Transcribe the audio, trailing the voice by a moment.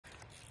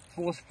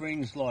Four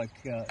Springs,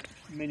 like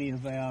many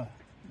of our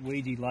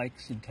weedy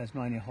lakes in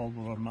Tasmania, hold a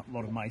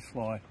lot of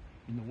mayfly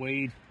in the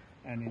weed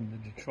and in the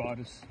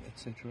detritus,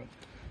 etc.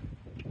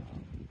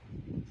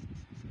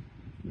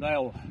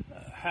 They'll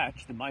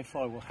hatch, the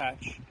mayfly will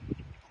hatch,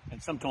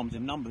 and sometimes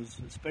in numbers,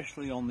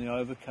 especially on the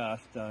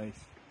overcast days,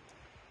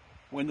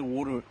 when the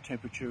water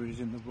temperature is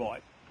in the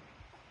right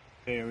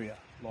area,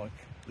 like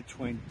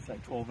between, say,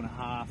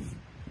 12.5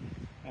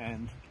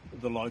 and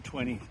the low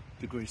 20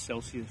 degrees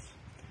Celsius.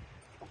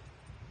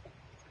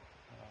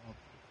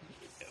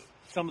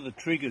 Some of the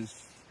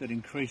triggers that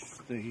increase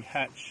the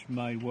hatch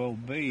may well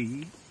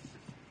be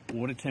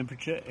water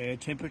temperature, air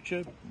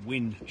temperature,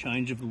 wind,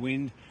 change of the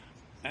wind,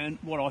 and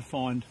what I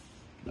find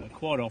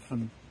quite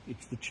often,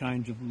 it's the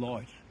change of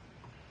light,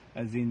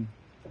 as in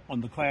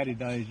on the cloudy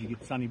days you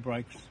get sunny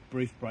breaks,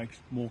 brief breaks,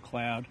 more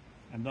cloud,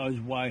 and those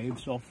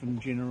waves often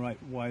generate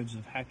waves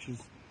of hatches,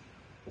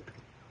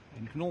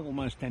 and you can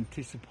almost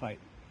anticipate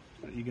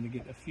that you're going to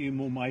get a few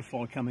more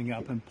mayfly coming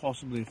up and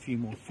possibly a few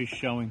more fish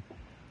showing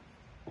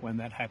when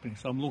that happening.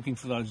 So I'm looking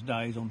for those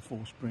days on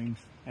Four Springs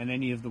and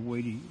any of the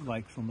weedy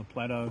lakes on the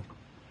plateau,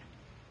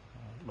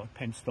 like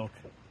Penstock,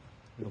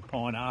 Little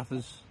Pine,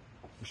 Arthurs,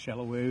 the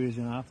shallow areas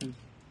in Arthurs.